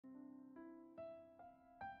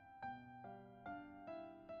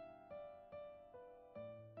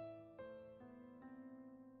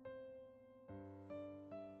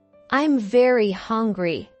I'm very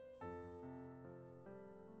hungry.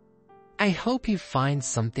 I hope you find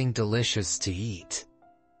something delicious to eat.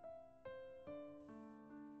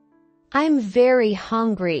 I'm very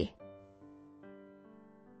hungry.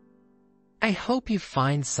 I hope you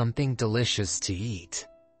find something delicious to eat.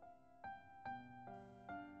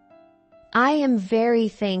 I am very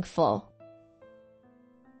thankful.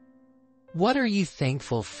 What are you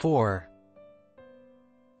thankful for?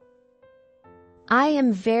 I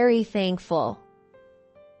am very thankful.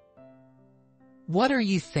 What are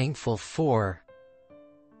you thankful for?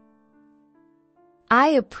 I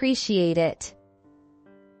appreciate it.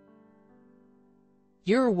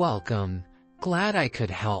 You're welcome. Glad I could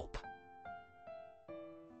help.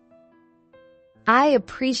 I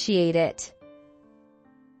appreciate it.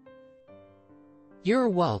 You're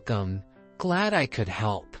welcome. Glad I could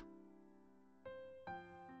help.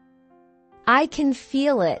 I can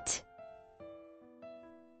feel it.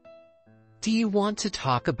 Do you want to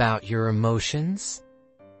talk about your emotions?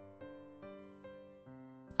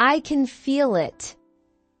 I can feel it.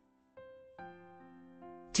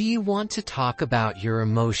 Do you want to talk about your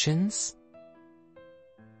emotions?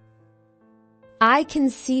 I can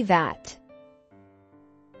see that.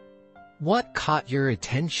 What caught your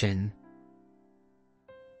attention?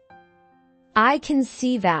 I can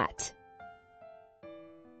see that.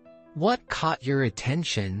 What caught your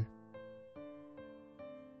attention?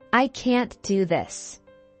 I can't do this.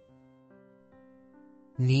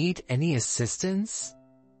 Need any assistance?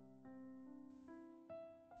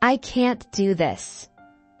 I can't do this.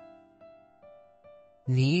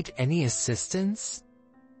 Need any assistance?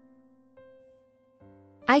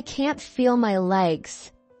 I can't feel my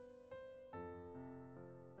legs.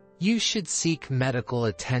 You should seek medical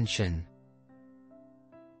attention.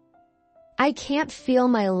 I can't feel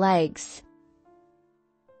my legs.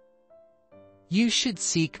 You should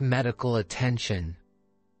seek medical attention.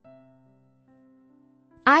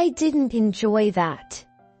 I didn't enjoy that.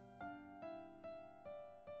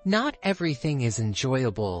 Not everything is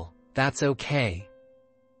enjoyable, that's okay.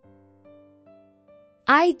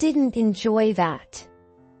 I didn't enjoy that.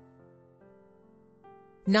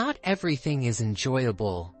 Not everything is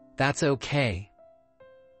enjoyable, that's okay.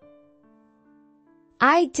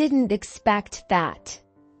 I didn't expect that.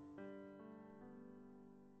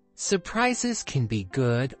 Surprises can be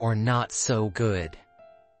good or not so good.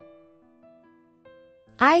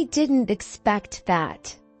 I didn't expect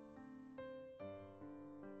that.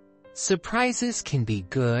 Surprises can be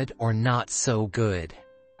good or not so good.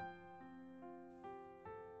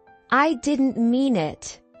 I didn't mean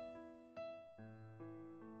it.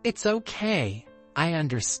 It's okay, I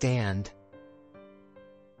understand.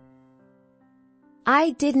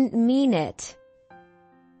 I didn't mean it.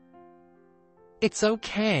 It's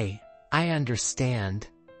okay, I understand.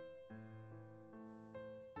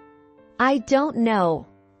 I don't know.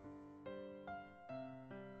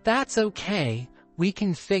 That's okay, we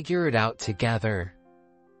can figure it out together.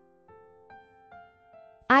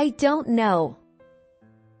 I don't know.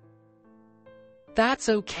 That's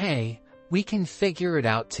okay, we can figure it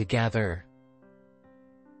out together.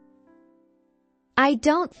 I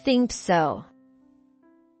don't think so.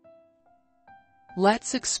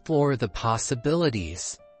 Let's explore the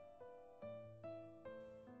possibilities.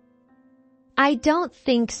 I don't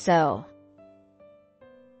think so.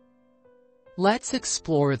 Let's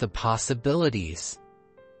explore the possibilities.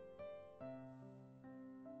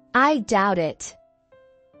 I doubt it.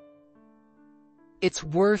 It's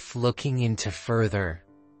worth looking into further.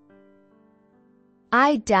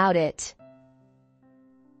 I doubt it.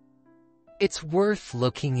 It's worth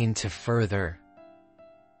looking into further.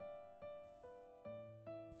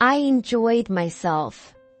 I enjoyed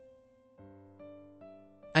myself.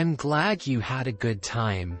 I'm glad you had a good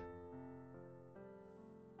time.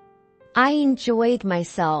 I enjoyed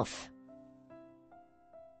myself.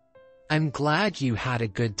 I'm glad you had a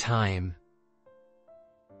good time.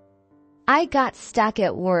 I got stuck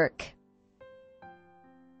at work.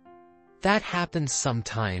 That happens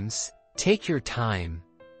sometimes, take your time.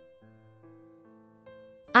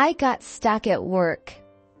 I got stuck at work.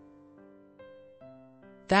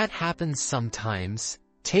 That happens sometimes,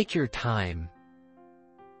 take your time.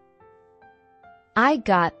 I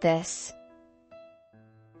got this.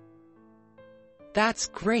 That's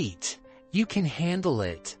great, you can handle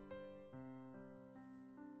it.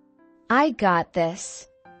 I got this.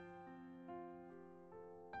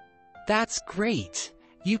 That's great,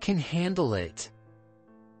 you can handle it.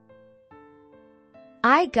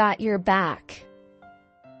 I got your back.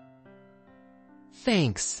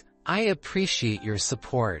 Thanks, I appreciate your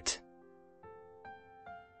support.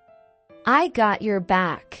 I got your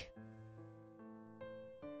back.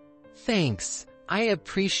 Thanks, I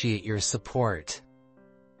appreciate your support.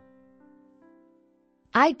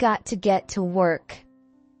 I got to get to work.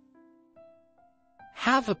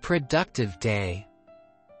 Have a productive day.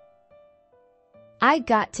 I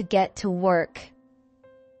got to get to work.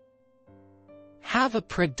 Have a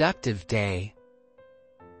productive day.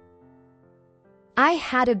 I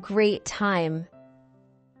had a great time.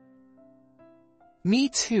 Me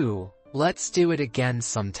too, let's do it again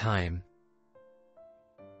sometime.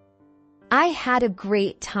 I had a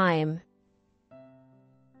great time.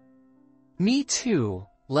 Me too,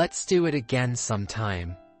 let's do it again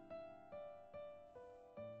sometime.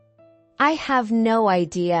 I have no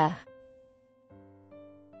idea.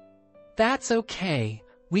 That's okay,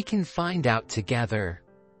 we can find out together.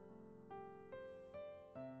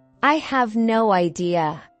 I have no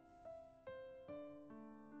idea.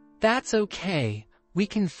 That's okay, we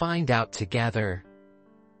can find out together.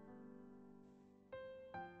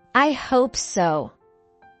 I hope so.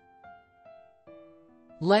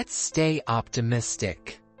 Let's stay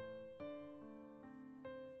optimistic.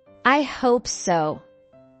 I hope so.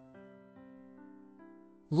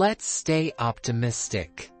 Let's stay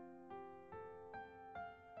optimistic.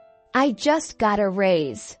 I just got a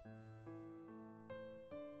raise.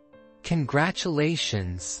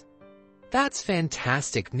 Congratulations. That's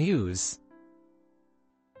fantastic news.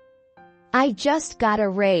 I just got a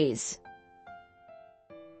raise.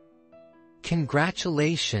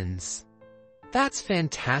 Congratulations. That's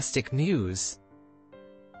fantastic news.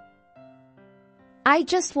 I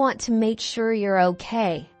just want to make sure you're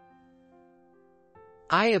okay.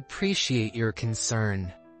 I appreciate your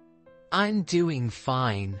concern. I'm doing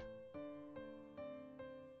fine.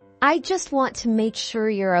 I just want to make sure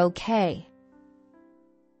you're okay.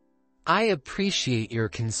 I appreciate your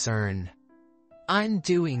concern. I'm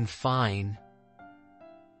doing fine.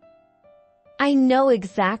 I know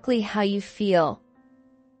exactly how you feel.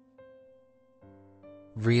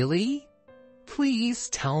 Really?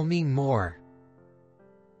 Please tell me more.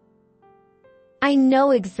 I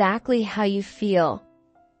know exactly how you feel.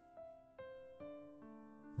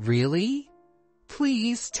 Really?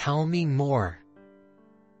 Please tell me more.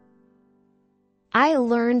 I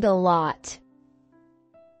learned a lot.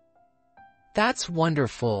 That's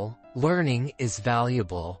wonderful. Learning is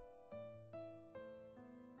valuable.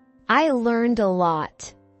 I learned a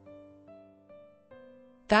lot.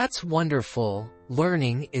 That's wonderful.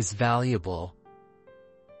 Learning is valuable.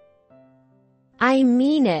 I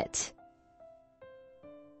mean it.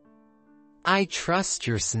 I trust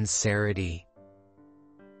your sincerity.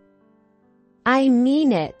 I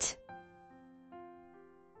mean it.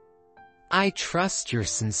 I trust your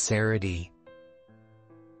sincerity.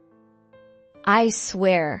 I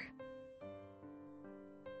swear.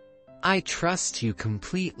 I trust you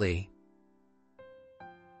completely.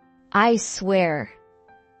 I swear.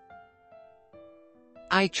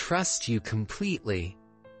 I trust you completely.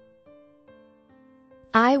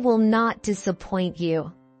 I will not disappoint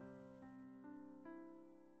you.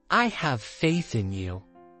 I have faith in you.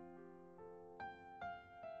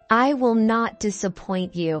 I will not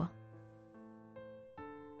disappoint you.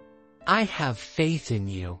 I have faith in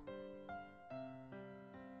you.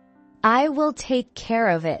 I will take care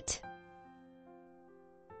of it.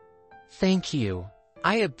 Thank you.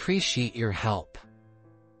 I appreciate your help.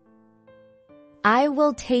 I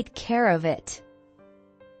will take care of it.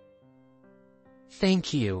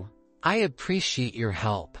 Thank you. I appreciate your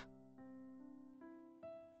help.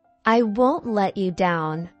 I won't let you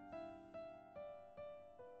down.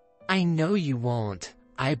 I know you won't.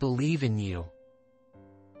 I believe in you.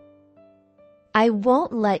 I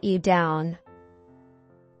won't let you down.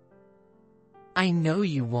 I know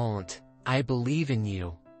you won't. I believe in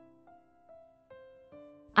you.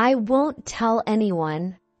 I won't tell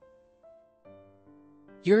anyone.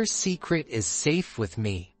 Your secret is safe with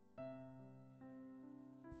me.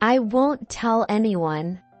 I won't tell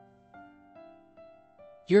anyone.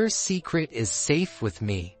 Your secret is safe with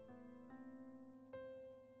me.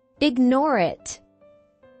 Ignore it.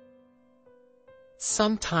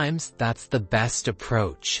 Sometimes that's the best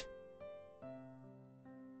approach.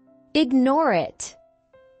 Ignore it.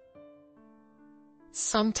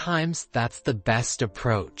 Sometimes that's the best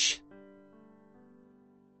approach.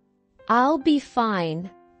 I'll be fine.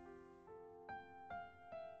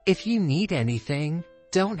 If you need anything,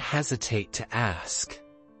 don't hesitate to ask.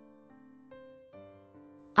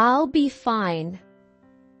 I'll be fine.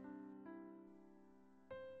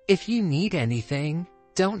 If you need anything,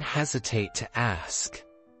 don't hesitate to ask.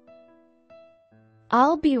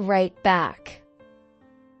 I'll be right back.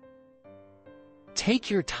 Take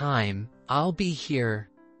your time, I'll be here.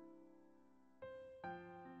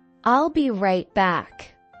 I'll be right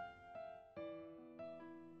back.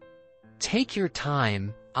 Take your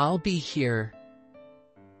time, I'll be here.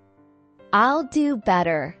 I'll do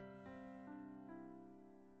better.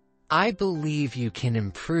 I believe you can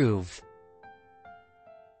improve.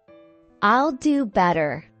 I'll do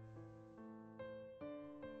better.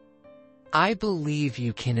 I believe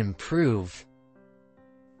you can improve.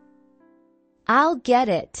 I'll get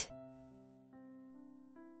it.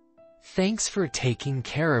 Thanks for taking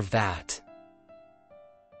care of that.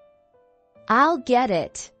 I'll get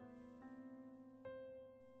it.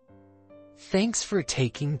 Thanks for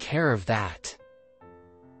taking care of that.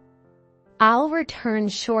 I'll return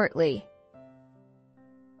shortly.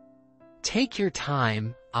 Take your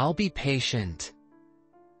time, I'll be patient.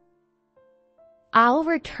 I'll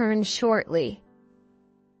return shortly.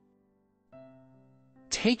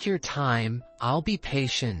 Take your time, I'll be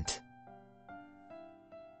patient.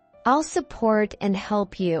 I'll support and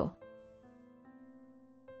help you.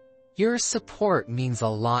 Your support means a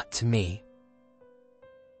lot to me.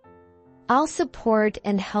 I'll support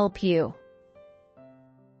and help you.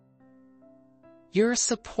 Your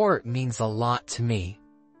support means a lot to me.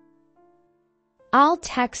 I'll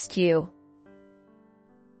text you.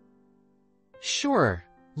 Sure,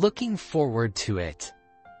 looking forward to it.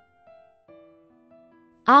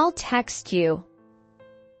 I'll text you.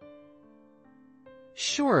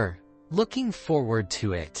 Sure, looking forward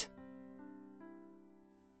to it.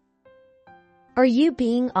 Are you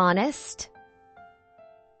being honest?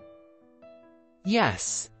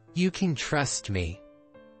 Yes, you can trust me.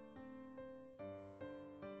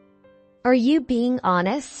 Are you being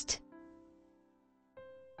honest?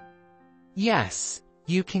 Yes,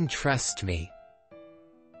 you can trust me.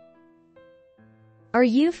 Are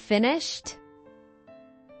you finished?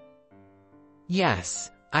 Yes,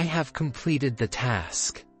 I have completed the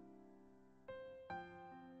task.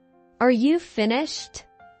 Are you finished?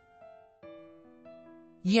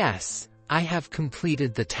 Yes, I have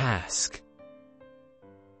completed the task.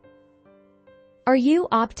 Are you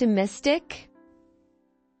optimistic?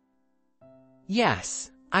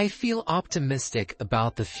 Yes, I feel optimistic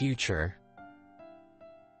about the future.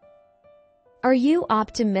 Are you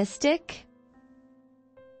optimistic?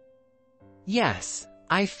 Yes,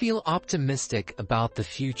 I feel optimistic about the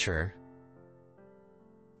future.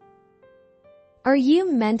 Are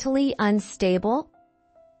you mentally unstable?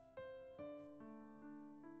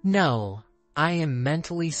 No, I am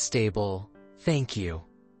mentally stable, thank you.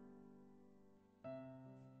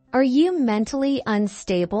 Are you mentally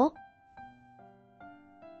unstable?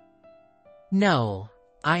 No,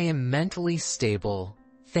 I am mentally stable,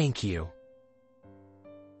 thank you.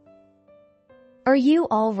 Are you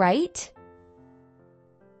all right?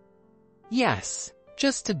 Yes,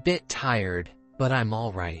 just a bit tired, but I'm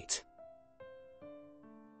all right.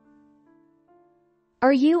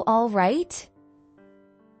 Are you all right?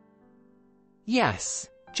 Yes,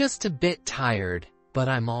 just a bit tired, but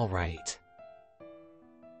I'm all right.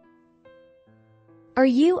 Are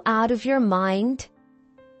you out of your mind?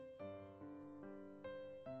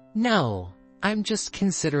 No, I'm just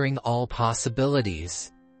considering all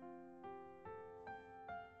possibilities.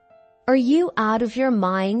 Are you out of your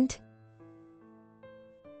mind?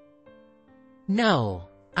 No,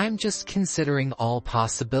 I'm just considering all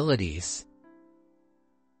possibilities.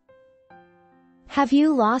 Have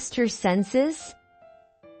you lost your senses?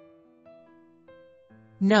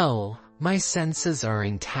 No, my senses are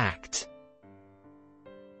intact.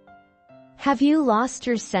 Have you lost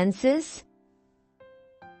your senses?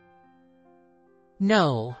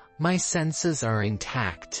 No, my senses are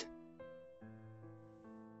intact.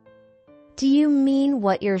 Do you mean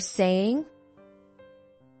what you're saying?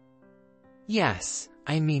 Yes,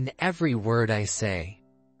 I mean every word I say.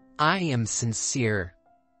 I am sincere.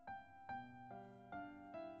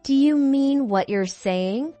 Do you mean what you're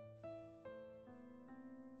saying?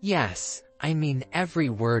 Yes, I mean every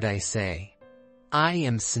word I say. I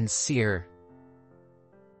am sincere.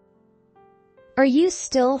 Are you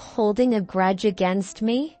still holding a grudge against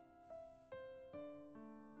me?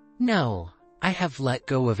 No, I have let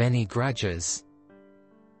go of any grudges.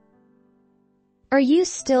 Are you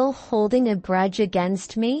still holding a grudge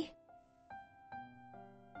against me?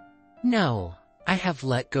 No, I have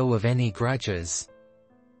let go of any grudges.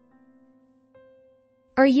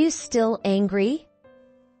 Are you still angry?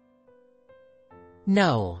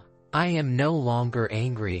 No, I am no longer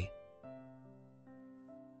angry.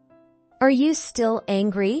 Are you still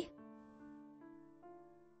angry?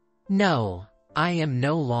 No, I am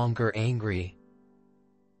no longer angry.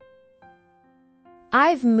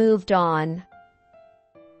 I've moved on.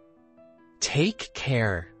 Take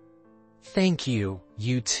care. Thank you,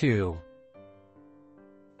 you too.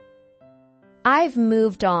 I've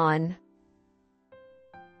moved on.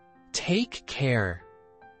 Take care.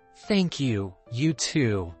 Thank you, you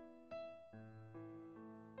too.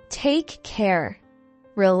 Take care.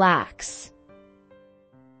 Relax.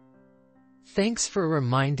 Thanks for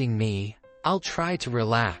reminding me. I'll try to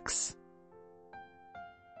relax.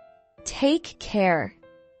 Take care.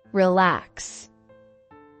 Relax.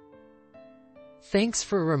 Thanks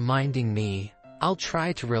for reminding me. I'll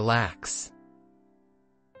try to relax.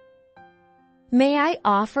 May I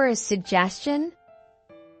offer a suggestion?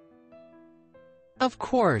 Of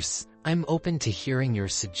course, I'm open to hearing your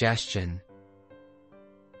suggestion.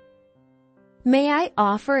 May I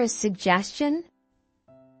offer a suggestion?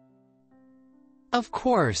 Of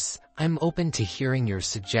course, I'm open to hearing your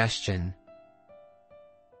suggestion.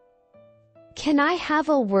 Can I have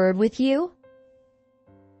a word with you?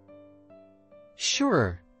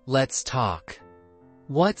 Sure, let's talk.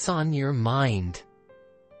 What's on your mind?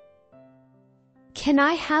 Can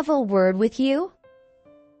I have a word with you?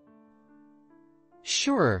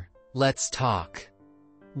 Sure, let's talk.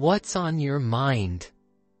 What's on your mind?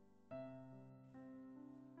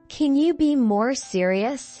 Can you be more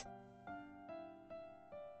serious?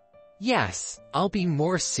 Yes, I'll be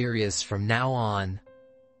more serious from now on.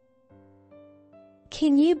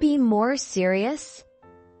 Can you be more serious?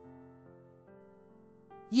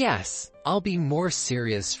 Yes, I'll be more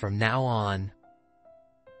serious from now on.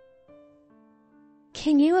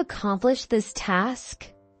 Can you accomplish this task?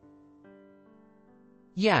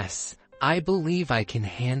 Yes, I believe I can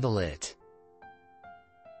handle it.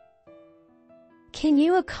 Can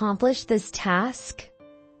you accomplish this task?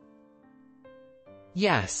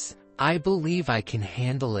 Yes, I believe I can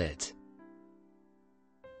handle it.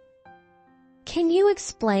 Can you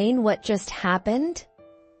explain what just happened?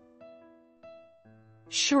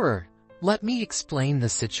 Sure, let me explain the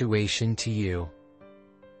situation to you.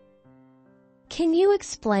 Can you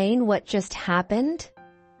explain what just happened?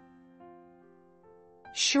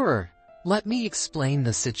 Sure, let me explain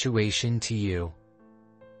the situation to you.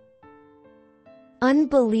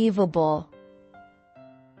 Unbelievable.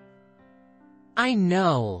 I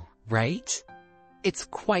know, right? It's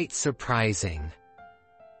quite surprising.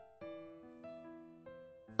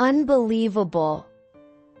 Unbelievable.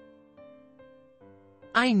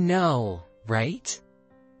 I know, right?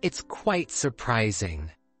 It's quite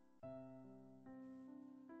surprising.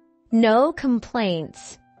 No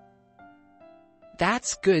complaints.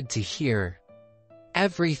 That's good to hear.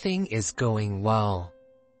 Everything is going well.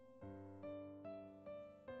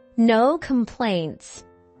 No complaints.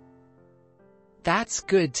 That's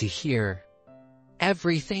good to hear.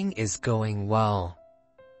 Everything is going well.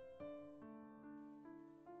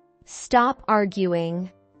 Stop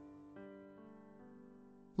arguing.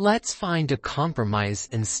 Let's find a compromise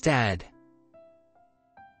instead.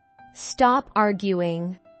 Stop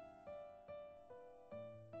arguing.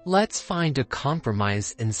 Let's find a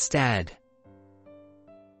compromise instead.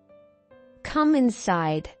 Come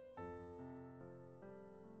inside.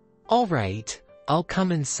 All right, I'll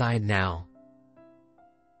come inside now.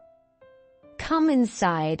 Come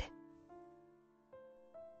inside.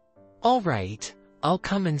 All right, I'll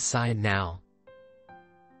come inside now.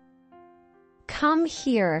 Come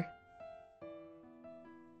here.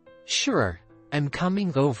 Sure, I'm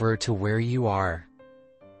coming over to where you are.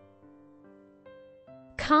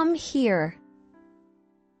 Come here.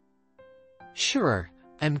 Sure,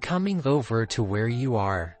 I'm coming over to where you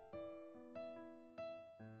are.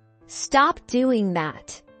 Stop doing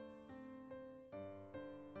that.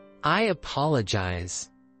 I apologize.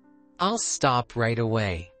 I'll stop right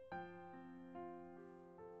away.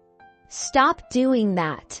 Stop doing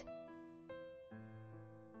that.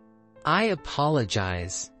 I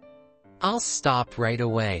apologize. I'll stop right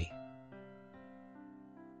away.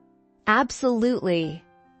 Absolutely.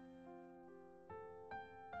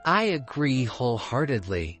 I agree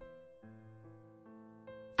wholeheartedly.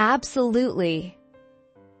 Absolutely.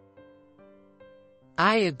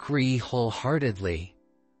 I agree wholeheartedly.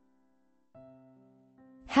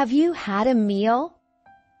 Have you had a meal?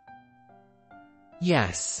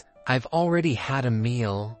 Yes, I've already had a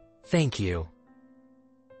meal, thank you.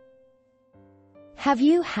 Have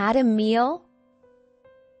you had a meal?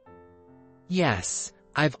 Yes,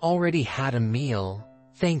 I've already had a meal,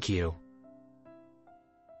 thank you.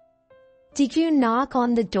 Did you knock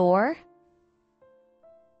on the door?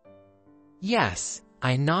 Yes,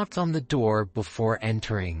 I knocked on the door before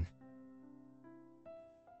entering.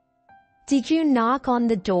 Did you knock on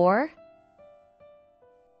the door?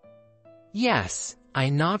 Yes, I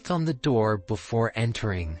knocked on the door before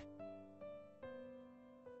entering.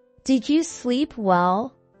 Did you sleep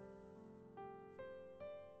well?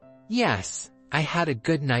 Yes, I had a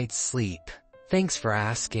good night's sleep. Thanks for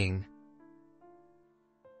asking.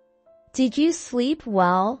 Did you sleep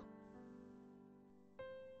well?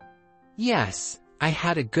 Yes, I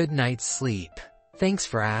had a good night's sleep. Thanks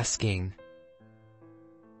for asking.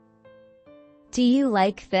 Do you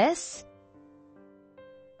like this?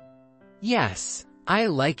 Yes, I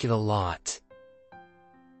like it a lot.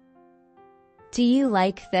 Do you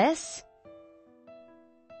like this?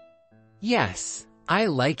 Yes, I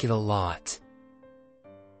like it a lot.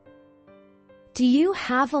 Do you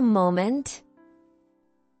have a moment?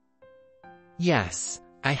 Yes,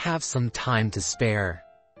 I have some time to spare.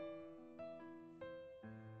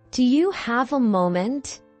 Do you have a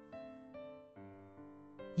moment?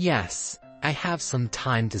 Yes, I have some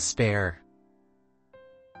time to spare.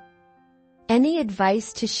 Any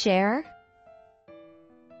advice to share?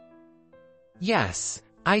 Yes,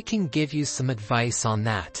 I can give you some advice on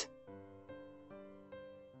that.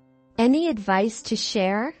 Any advice to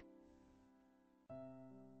share?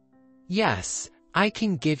 Yes, I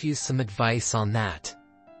can give you some advice on that.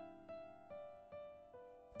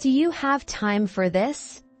 Do you have time for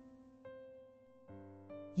this?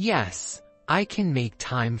 Yes, I can make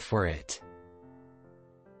time for it.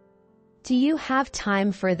 Do you have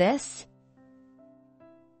time for this?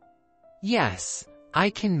 Yes, I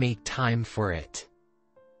can make time for it.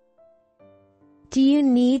 Do you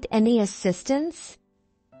need any assistance?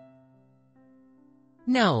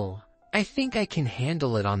 No, I think I can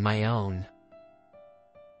handle it on my own.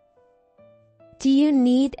 Do you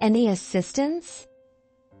need any assistance?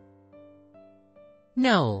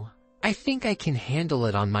 No, I think I can handle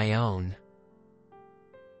it on my own.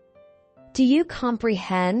 Do you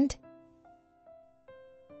comprehend?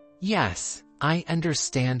 Yes, I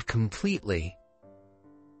understand completely.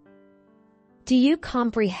 Do you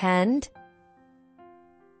comprehend?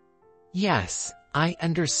 Yes, I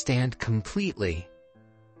understand completely.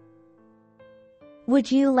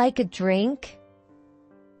 Would you like a drink?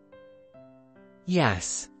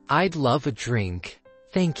 Yes, I'd love a drink,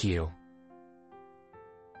 thank you.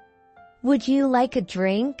 Would you like a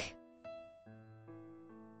drink?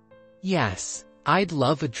 Yes, I'd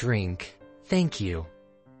love a drink, thank you.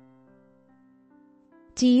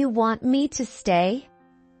 Do you want me to stay?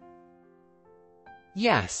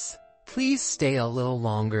 Yes, please stay a little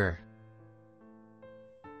longer.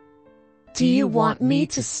 Do you want me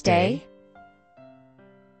to stay?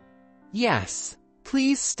 Yes,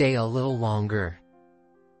 please stay a little longer.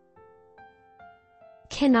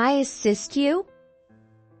 Can I assist you?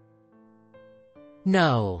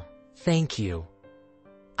 No, thank you.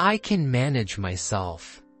 I can manage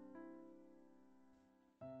myself.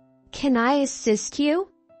 Can I assist you?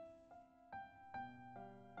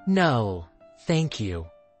 No, thank you.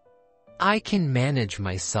 I can manage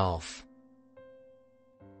myself.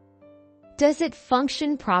 Does it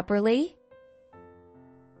function properly?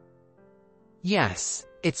 Yes,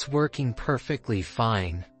 it's working perfectly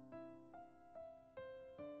fine.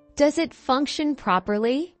 Does it function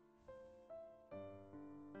properly?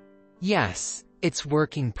 Yes, it's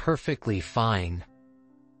working perfectly fine.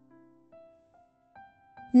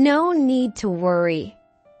 No need to worry.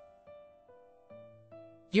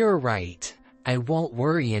 You're right, I won't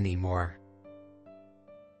worry anymore.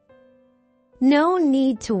 No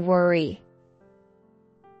need to worry.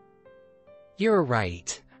 You're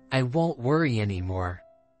right, I won't worry anymore.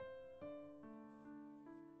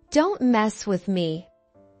 Don't mess with me.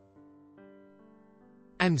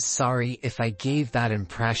 I'm sorry if I gave that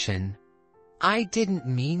impression. I didn't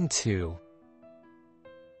mean to.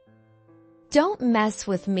 Don't mess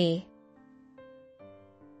with me.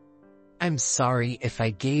 I'm sorry if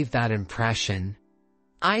I gave that impression.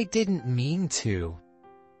 I didn't mean to.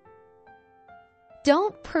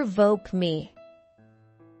 Don't provoke me.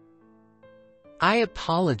 I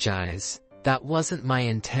apologize, that wasn't my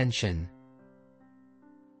intention.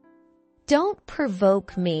 Don't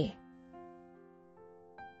provoke me.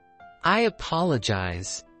 I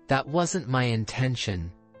apologize, that wasn't my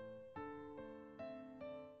intention.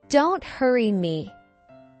 Don't hurry me.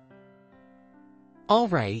 All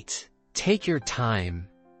right, take your time.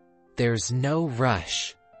 There's no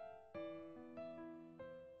rush.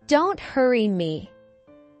 Don't hurry me.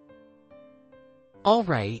 All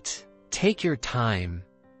right, take your time.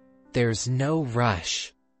 There's no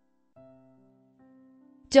rush.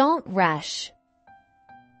 Don't rush.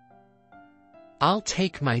 I'll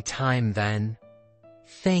take my time then.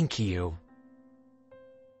 Thank you.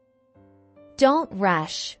 Don't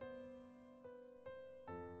rush.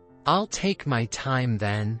 I'll take my time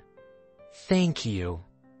then. Thank you.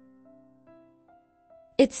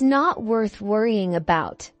 It's not worth worrying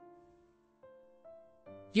about.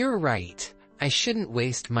 You're right. I shouldn't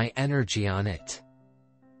waste my energy on it.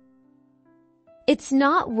 It's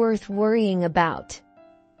not worth worrying about.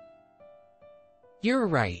 You're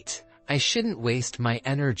right. I shouldn't waste my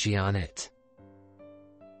energy on it.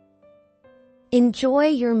 Enjoy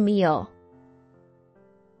your meal.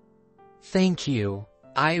 Thank you.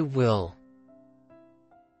 I will.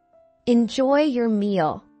 Enjoy your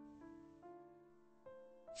meal.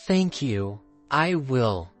 Thank you. I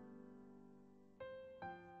will.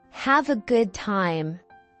 Have a good time.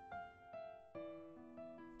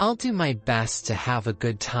 I'll do my best to have a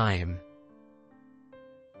good time.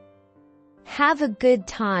 Have a good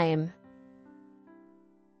time.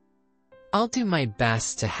 I'll do my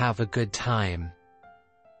best to have a good time.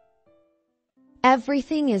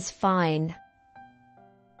 Everything is fine.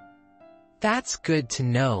 That's good to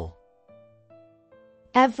know.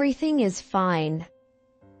 Everything is fine.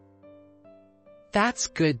 That's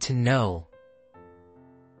good to know.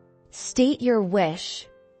 State your wish.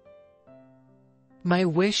 My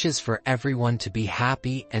wish is for everyone to be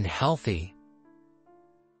happy and healthy.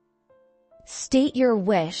 State your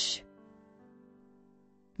wish.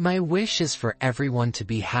 My wish is for everyone to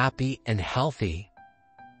be happy and healthy.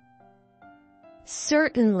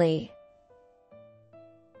 Certainly.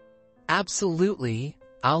 Absolutely,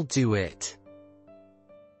 I'll do it.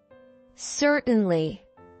 Certainly.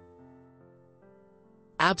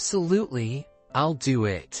 Absolutely, I'll do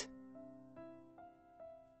it.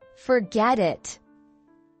 Forget it.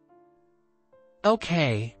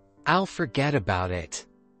 Okay, I'll forget about it.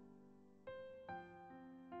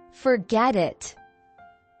 Forget it.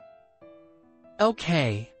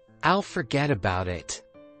 Okay, I'll forget about it.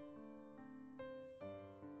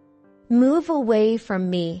 Move away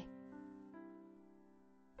from me.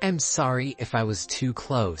 I'm sorry if I was too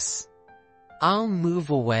close. I'll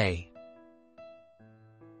move away.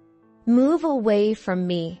 Move away from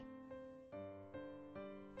me.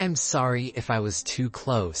 I'm sorry if I was too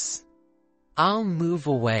close. I'll move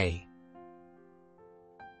away.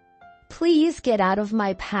 Please get out of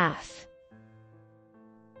my path.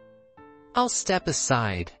 I'll step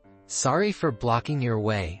aside. Sorry for blocking your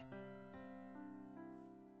way.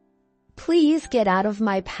 Please get out of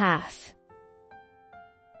my path.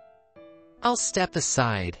 I'll step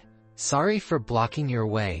aside. Sorry for blocking your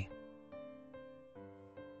way.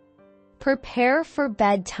 Prepare for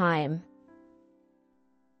bedtime.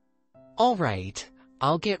 All right,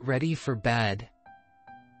 I'll get ready for bed.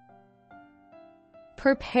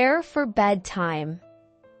 Prepare for bedtime.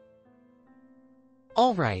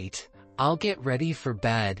 All right, I'll get ready for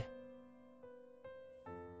bed.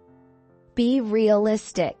 Be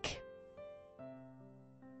realistic.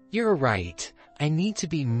 You're right. I need to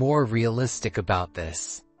be more realistic about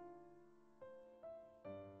this.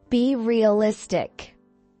 Be realistic.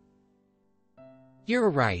 You're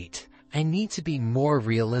right. I need to be more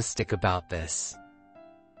realistic about this.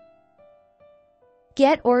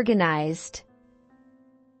 Get organized.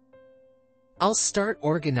 I'll start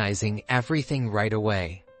organizing everything right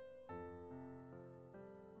away.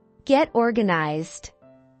 Get organized.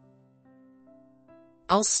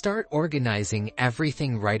 I'll start organizing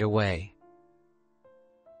everything right away.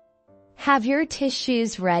 Have your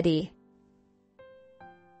tissues ready.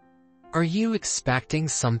 Are you expecting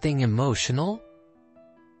something emotional?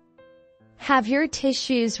 Have your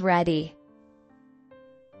tissues ready.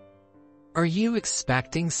 Are you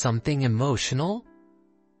expecting something emotional?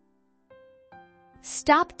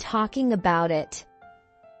 Stop talking about it.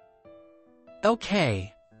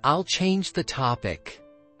 Okay, I'll change the topic.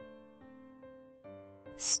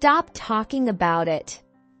 Stop talking about it.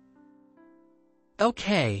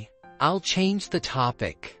 Okay, I'll change the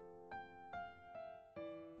topic.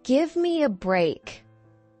 Give me a break.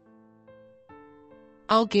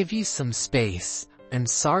 I'll give you some space. I'm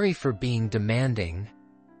sorry for being demanding.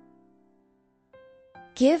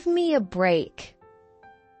 Give me a break.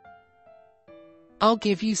 I'll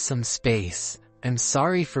give you some space. I'm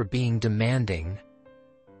sorry for being demanding.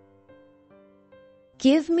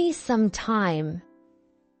 Give me some time.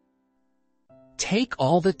 Take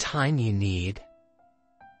all the time you need.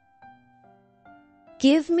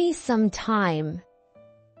 Give me some time.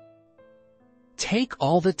 Take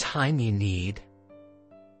all the time you need.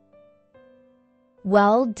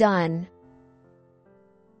 Well done.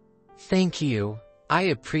 Thank you. I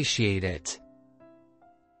appreciate it.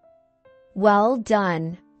 Well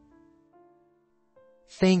done.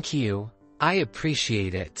 Thank you. I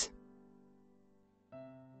appreciate it.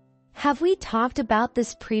 Have we talked about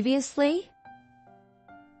this previously?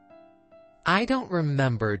 I don't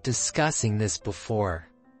remember discussing this before.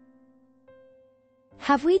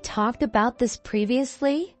 Have we talked about this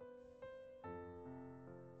previously?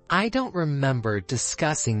 I don't remember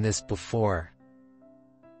discussing this before.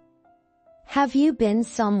 Have you been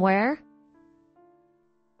somewhere?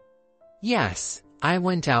 Yes, I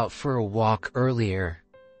went out for a walk earlier.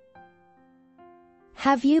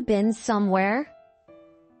 Have you been somewhere?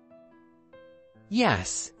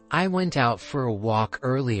 Yes, I went out for a walk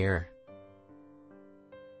earlier.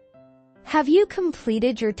 Have you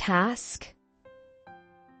completed your task?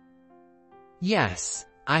 Yes,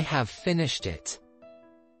 I have finished it.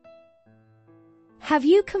 Have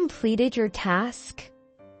you completed your task?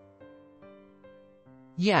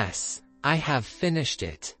 Yes, I have finished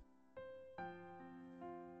it.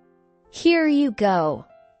 Here you go.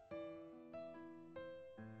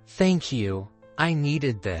 Thank you, I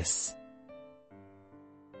needed this.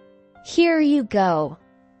 Here you go.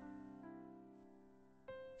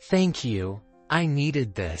 Thank you, I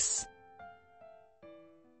needed this.